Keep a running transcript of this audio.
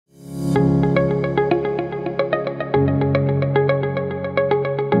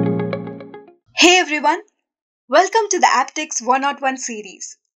everyone, welcome to the Apptics 101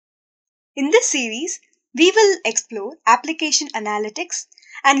 series. In this series, we will explore application analytics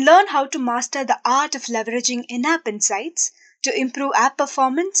and learn how to master the art of leveraging in-app insights to improve app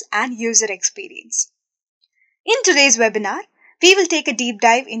performance and user experience. In today's webinar, we will take a deep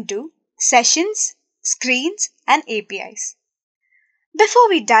dive into sessions, screens, and APIs. Before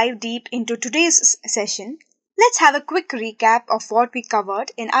we dive deep into today's session, let's have a quick recap of what we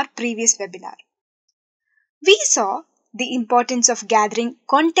covered in our previous webinar. We saw the importance of gathering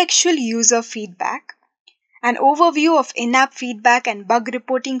contextual user feedback, an overview of in-app feedback and bug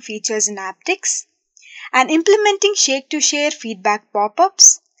reporting features in Apptics, and implementing shake-to-share feedback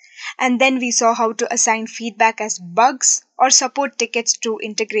pop-ups, and then we saw how to assign feedback as bugs or support tickets through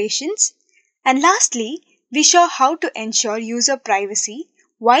integrations, and lastly, we saw how to ensure user privacy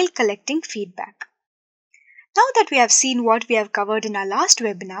while collecting feedback. Now that we have seen what we have covered in our last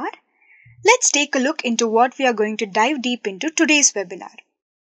webinar, let's take a look into what we are going to dive deep into today's webinar.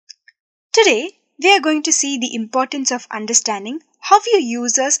 Today, we are going to see the importance of understanding how your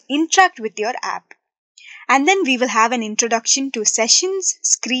users interact with your app. And then we will have an introduction to sessions,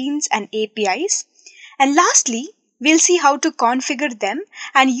 screens, and APIs. And lastly, we'll see how to configure them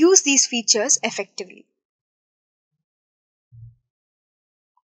and use these features effectively.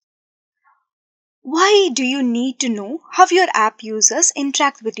 Why do you need to know how your app users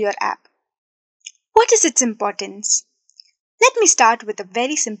interact with your app? What is its importance? Let me start with a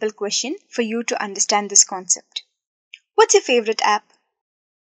very simple question for you to understand this concept. What's your favorite app?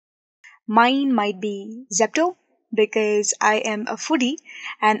 Mine might be Zepto because I am a foodie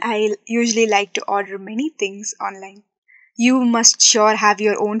and I usually like to order many things online. You must sure have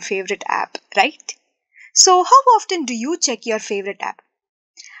your own favorite app, right? So how often do you check your favorite app?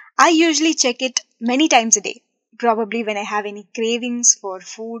 I usually check it many times a day, probably when I have any cravings for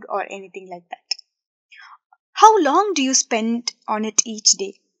food or anything like that. How long do you spend on it each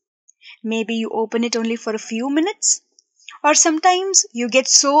day? Maybe you open it only for a few minutes, or sometimes you get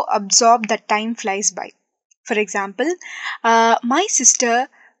so absorbed that time flies by. For example, my sister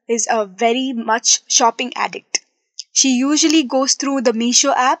is a very much shopping addict. She usually goes through the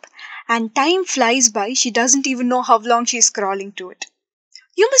Meesho app and time flies by. She doesn't even know how long she's scrolling to it.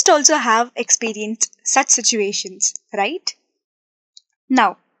 You must also have experienced such situations, right?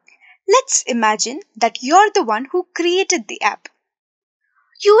 Now, let's imagine that you're the one who created the app.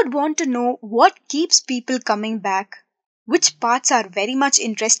 You would want to know what keeps people coming back, which parts are very much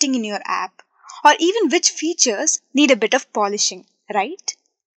interesting in your app, or even which features need a bit of polishing, right?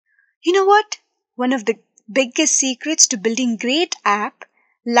 You know what? One of the biggest secrets to building great app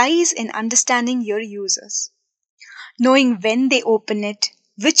lies in understanding your users. Knowing when they open it,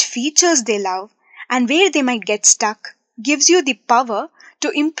 which features they love, and where they might get stuck gives you the power to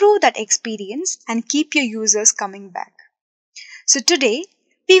improve that experience and keep your users coming back. So today,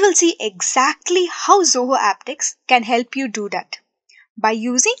 we will see exactly how Zoho Apptics can help you do that by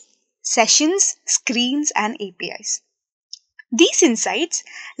using sessions, screens, and APIs. These insights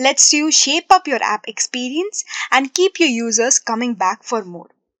lets you shape up your app experience and keep your users coming back for more.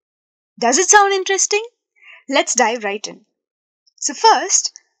 Does it sound interesting? Let's dive right in. So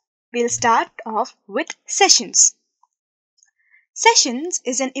first, we'll start off with sessions. Sessions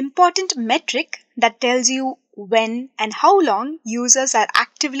is an important metric that tells you when and how long users are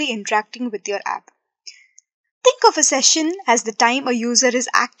actively interacting with your app. Think of a session as the time a user is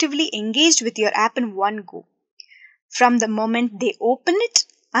actively engaged with your app in one go, from the moment they open it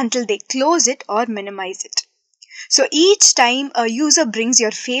until they close it or minimize it. So each time a user brings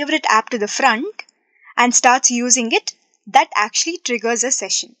your favorite app to the front and starts using it, that actually triggers a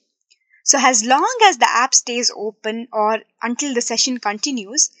session. So as long as the app stays open or until the session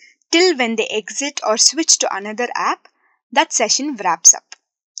continues, till when they exit or switch to another app, that session wraps up.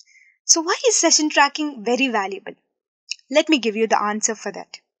 So why is session tracking very valuable? Let me give you the answer for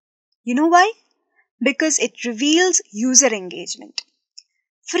that. You know why? Because it reveals user engagement.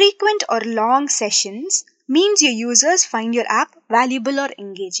 Frequent or long sessions means your users find your app valuable or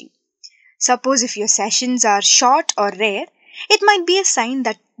engaging. Suppose if your sessions are short or rare, it might be a sign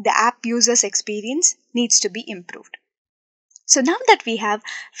that the app user's experience needs to be improved. So now that we have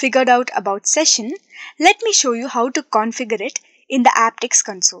figured out about session, let me show you how to configure it in the Apptics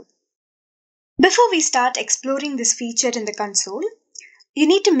console. Before we start exploring this feature in the console, you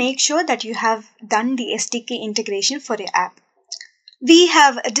need to make sure that you have done the SDK integration for your app. We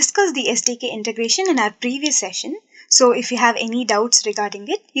have discussed the SDK integration in our previous session, so if you have any doubts regarding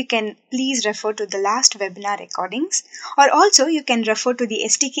it, you can please refer to the last webinar recordings, or also you can refer to the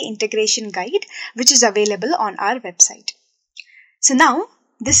SDK integration guide, which is available on our website. So now,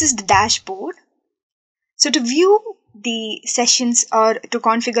 this is the dashboard. So to view the sessions or to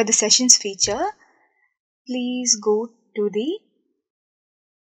configure the sessions feature, please go to the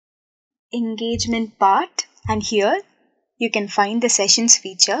engagement part, and here you can find the sessions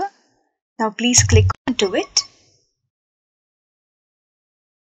feature. Now please click onto it.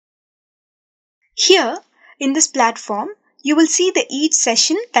 Here in this platform, you will see the each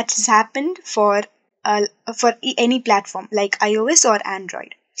session that has happened for any platform like iOS or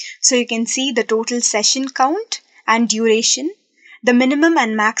Android. So you can see the total session count and duration, the minimum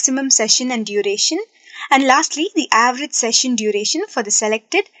and maximum session and duration, and lastly the average session duration for the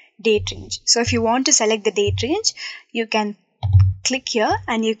selected date range. So if you want to select the date range, you can click here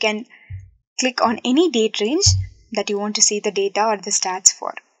and you can click on any date range that you want to see the data or the stats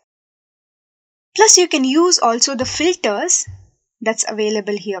for. Plus you can use also the filters that's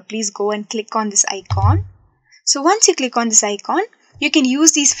available here. Please go and click on this icon. So once you click on this icon, you can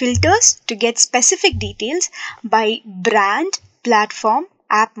use these filters to get specific details by brand, platform,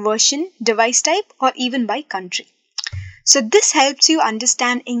 app version, device type, or even by country. So this helps you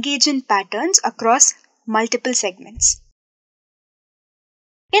understand engagement patterns across multiple segments.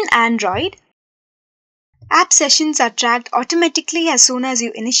 In Android, app sessions are tracked automatically as soon as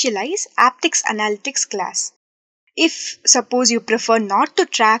you initialize Apptics Analytics class. If suppose you prefer not to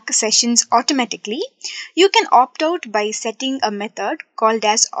track sessions automatically, you can opt out by setting a method called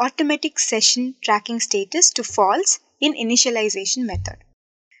as automatic session tracking status to false in initialization method.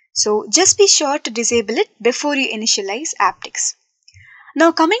 So just be sure to disable it before you initialize Apptics.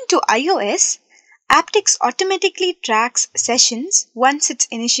 Now coming to iOS, Apptics automatically tracks sessions once it's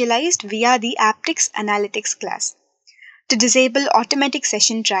initialized via the Apptics Analytics class. To disable automatic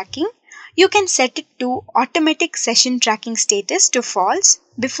session tracking, you can set it to automatic session tracking status to false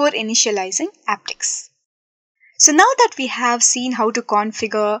before initializing Apptics. So now that we have seen how to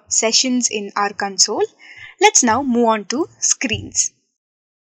configure sessions in our console, let's now move on to screens.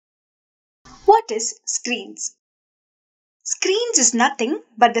 What is screens? Screens is nothing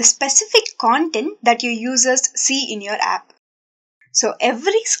but the specific content that your users see in your app. So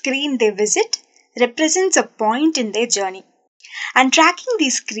every screen they visit represents a point in their journey. And tracking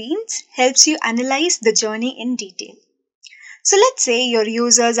these screens helps you analyze the journey in detail. So let's say your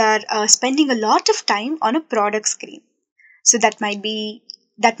users are spending a lot of time on a product screen. So that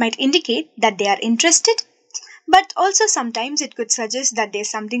might indicate that they are interested, but also sometimes it could suggest that there's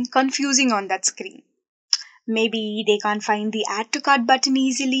something confusing on that screen. Maybe they can't find the add to cart button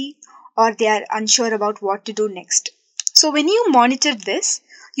easily, or they are unsure about what to do next. So when you monitor this,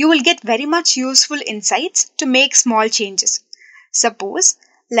 you will get very much useful insights to make small changes. Suppose,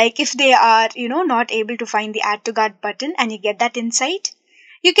 like if they are, not able to find the add to cart button and you get that insight,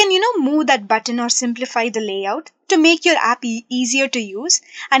 you can, move that button or simplify the layout to make your app easier to use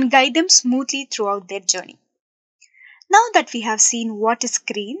and guide them smoothly throughout their journey. Now that we have seen what is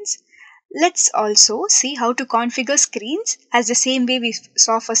screens, let's also see how to configure screens as the same way we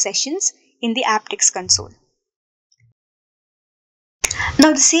saw for sessions in the Apptics console.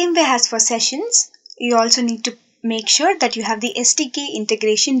 Now the same way as for sessions, you also need to make sure that you have the SDK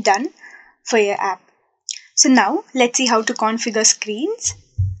integration done for your app. So now let's see how to configure screens.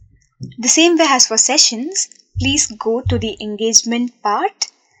 The same way as for sessions, please go to the engagement part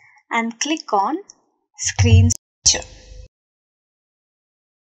and click on screens feature.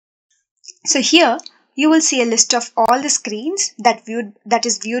 So here you will see a list of all the screens that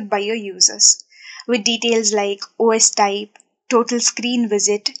is viewed by your users with details like OS type, total screen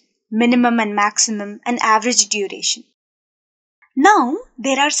visit, minimum and maximum, and average duration. Now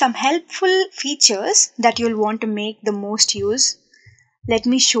there are some helpful features that you'll want to make the most use. Let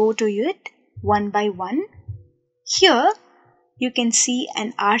me show to you it one by one. Here you can see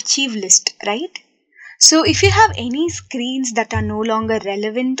an archive list, right? So if you have any screens that are no longer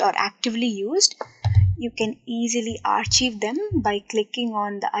relevant or actively used, you can easily archive them by clicking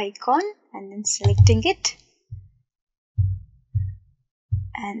on the icon and then selecting it.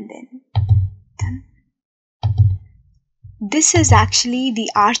 And then done. This is actually the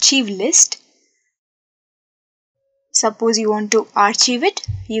archive list. Suppose you want to archive it,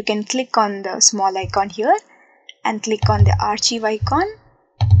 you can click on the small icon here and click on the archive icon.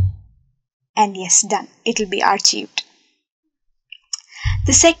 And yes, done. It will be archived.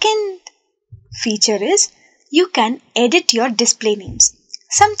 The second feature is you can edit your display names.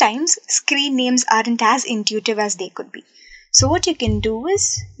 Sometimes screen names aren't as intuitive as they could be. So what you can do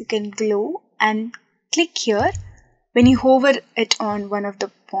is you can go and click here. When you hover it on one of the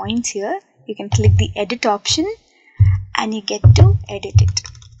points here, you can click the edit option and you get to edit it.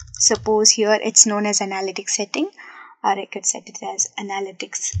 Suppose here it's known as analytics setting, or I could set it as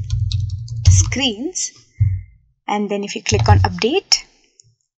analytics screens. And then if you click on update,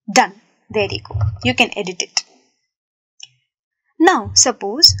 done. There you go. You can edit it. Now,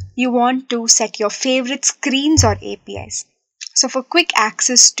 suppose you want to set your favorite screens or APIs. So for quick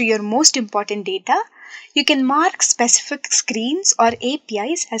access to your most important data, you can mark specific screens or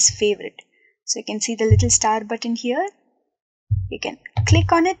APIs as favorite. So you can see the little star button here. You can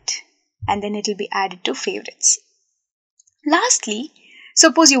click on it and then it will be added to favorites. Lastly,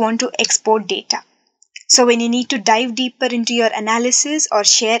 suppose you want to export data. So when you need to dive deeper into your analysis or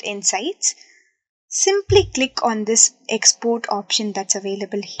share insights, simply click on this export option that's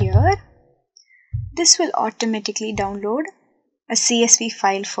available here. This will automatically download a CSV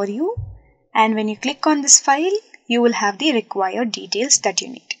file for you, and when you click on this file, you will have the required details that you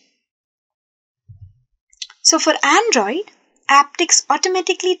need. So for Android, Apptics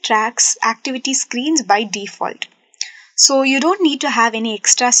automatically tracks activity screens by default. So you don't need to have any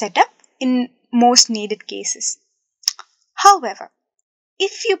extra setup in most needed cases. However,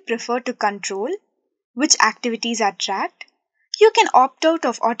 if you prefer to control which activities are tracked, you can opt out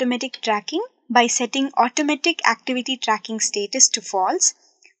of automatic tracking by setting automatic activity tracking status to false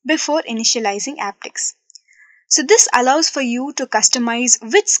before initializing Apptics. So this allows for you to customize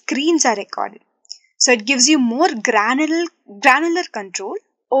which screens are recorded. So it gives you more granular control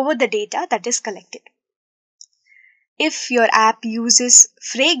over the data that is collected. If your app uses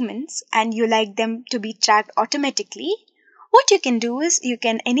fragments and you like them to be tracked automatically, what you can do is you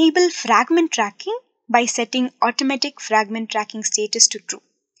can enable fragment tracking by setting automatic fragment tracking status to true.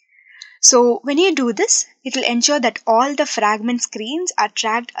 So when you do this, it will ensure that all the fragment screens are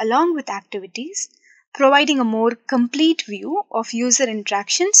tracked along with activities, providing a more complete view of user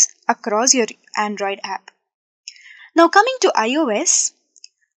interactions across your Android app. Now coming to iOS,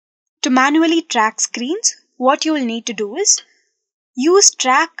 to manually track screens, what you will need to do is use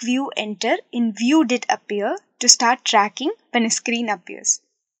track view enter in view did appear to start tracking when a screen appears.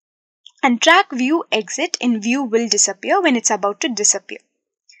 And track view exit in view will disappear when it's about to disappear.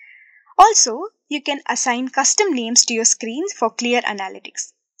 Also, you can assign custom names to your screens for clear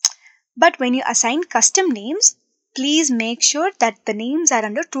analytics. But when you assign custom names, please make sure that the names are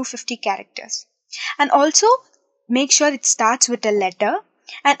under 250 characters. And also, make sure it starts with a letter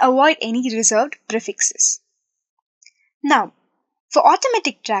and avoid any reserved prefixes. Now, for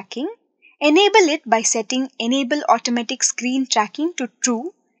automatic tracking, enable it by setting Enable Automatic Screen Tracking to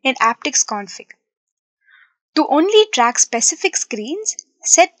True in Apptics config. To only track specific screens,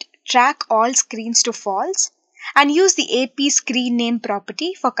 set Track All Screens to False and use the AP Screen Name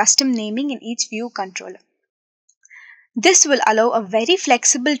property for custom naming in each view controller. This will allow a very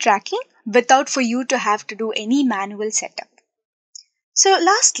flexible tracking without for you to have to do any manual setup. So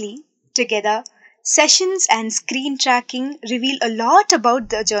lastly, together, sessions and screen tracking reveal a lot about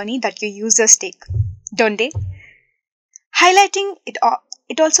the journey that your users take, don't they? Highlighting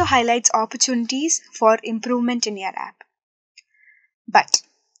it also highlights opportunities for improvement in your app. But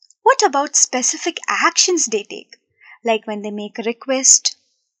what about specific actions they take, like when they make a request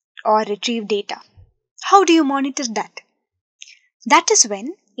or retrieve data? How do you monitor that? That is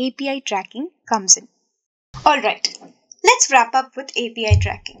when API tracking comes in. Alright, let's wrap up with API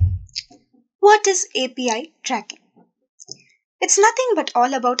tracking. What is API tracking? It's nothing but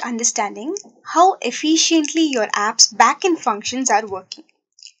all about understanding how efficiently your app's backend functions are working.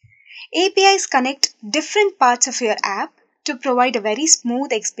 APIs connect different parts of your app to provide a very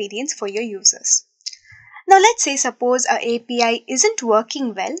smooth experience for your users. Now let's say suppose our API isn't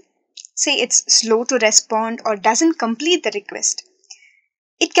working well, say it's slow to respond or doesn't complete the request.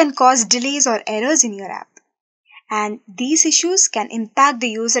 It can cause delays or errors in your app. And these issues can impact the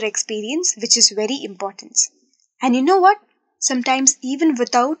user experience, which is very important. And you know what? Sometimes even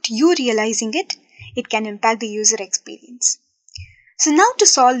without you realizing it, it can impact the user experience. So now to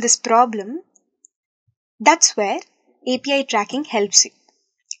solve this problem, that's where API tracking helps you.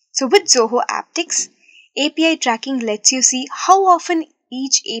 So with Zoho Apptics, API tracking lets you see how often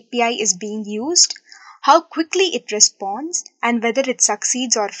each API is being used, how quickly it responds, and whether it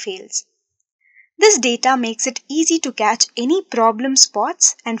succeeds or fails. This data makes it easy to catch any problem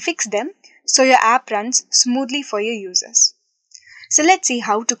spots and fix them so your app runs smoothly for your users. So let's see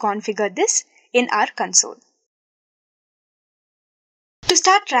how to configure this in our console. To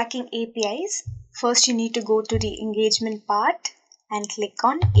start tracking APIs, first you need to go to the engagement part and click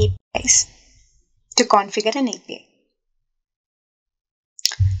on APIs to configure an API.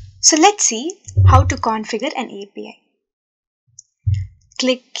 So let's see how to configure an API.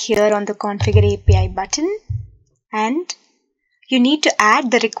 Click here on the Configure API button and you need to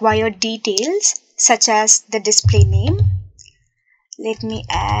add the required details such as the display name. Let me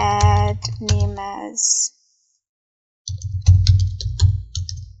add name as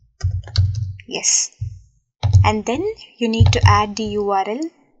Yes. And then you need to add the URL.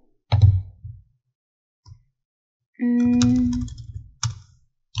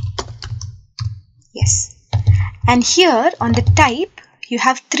 Yes. And here on the type, you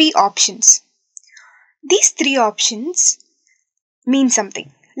have three options. These three options mean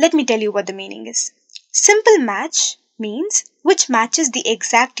something. Let me tell you what the meaning is. Simple match means which matches the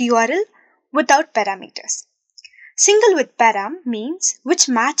exact URL without parameters. Single with param means which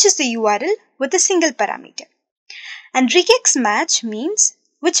matches the URL with a single parameter. And regex match means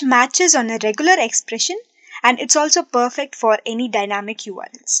which matches on a regular expression, and it's also perfect for any dynamic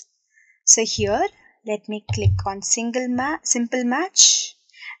URLs. So here, let me click on simple match.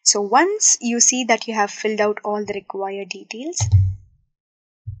 So once you see that you have filled out all the required details,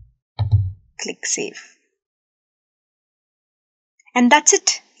 click save. And that's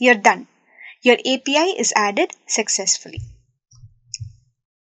it. You're done. Your API is added successfully.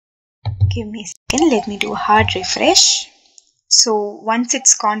 Give me a second. Let me do a hard refresh. So once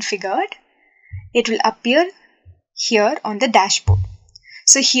it's configured, it will appear here on the dashboard.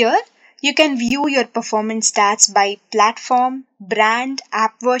 So here you can view your performance stats by platform, brand,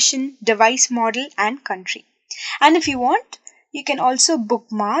 app version, device model, and country. And if you want, you can also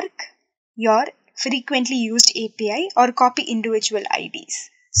bookmark your frequently used API or copy individual IDs.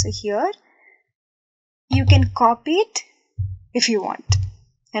 So here you can copy it if you want,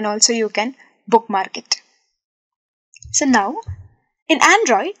 and also you can bookmark it. So now in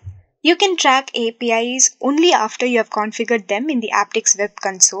Android, you can track APIs only after you have configured them in the Apptics web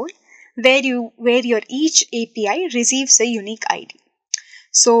console, where your each API receives a unique ID.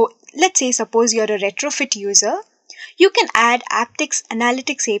 So let's say suppose you're a retrofit user, you can add Apptics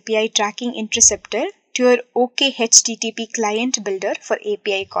Analytics API tracking interceptor to your OK HTTP client builder for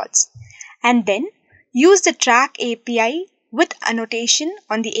API calls, and then use the track API with annotation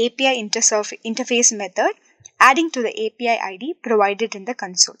on the API interface method, adding to the API ID provided in the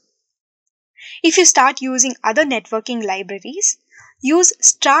console. If you start using other networking libraries, use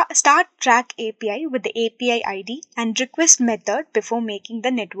start track API with the API ID and request method before making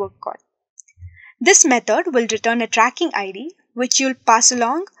the network call. This method will return a tracking ID which you'll pass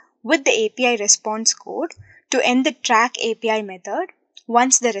along with the API response code to end the track API method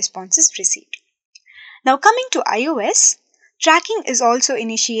once the response is received. Now coming to iOS, tracking is also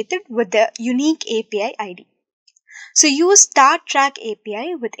initiated with the unique API ID. So use start track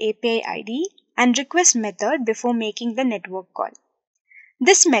API with API ID and request method before making the network call.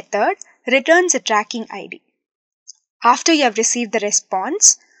 This method returns a tracking ID. After you have received the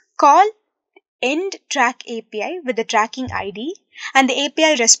response, call end track API with the tracking ID and the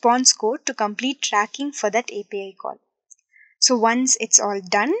API response code to complete tracking for that API call. So once it's all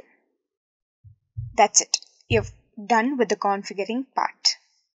done, that's it. You've done with the configuring part.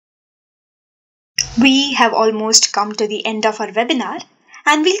 We have almost come to the end of our webinar,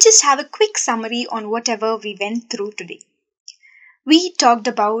 and we'll just have a quick summary on whatever we went through today. We talked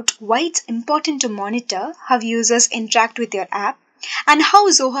about why it's important to monitor how users interact with your app and how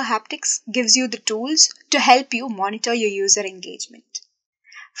Zoho Apptics gives you the tools to help you monitor your user engagement.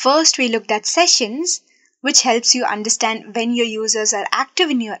 First, we looked at sessions, which helps you understand when your users are active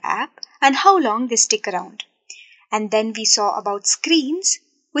in your app and how long they stick around. And then we saw about screens,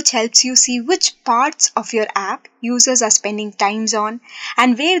 which helps you see which parts of your app users are spending times on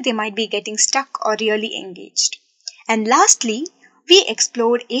and where they might be getting stuck or really engaged. And lastly, we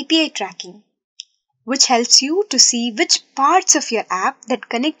explored API tracking, which helps you to see which parts of your app that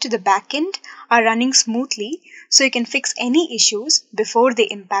connect to the backend are running smoothly so you can fix any issues before they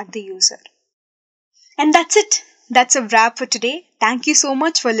impact the user. And that's it. That's a wrap for today. Thank you so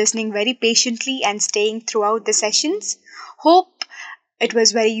much for listening very patiently and staying throughout the sessions. Hope it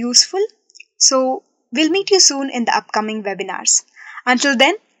was very useful. So we'll meet you soon in the upcoming webinars. Until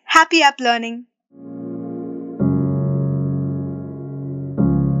then, happy app learning.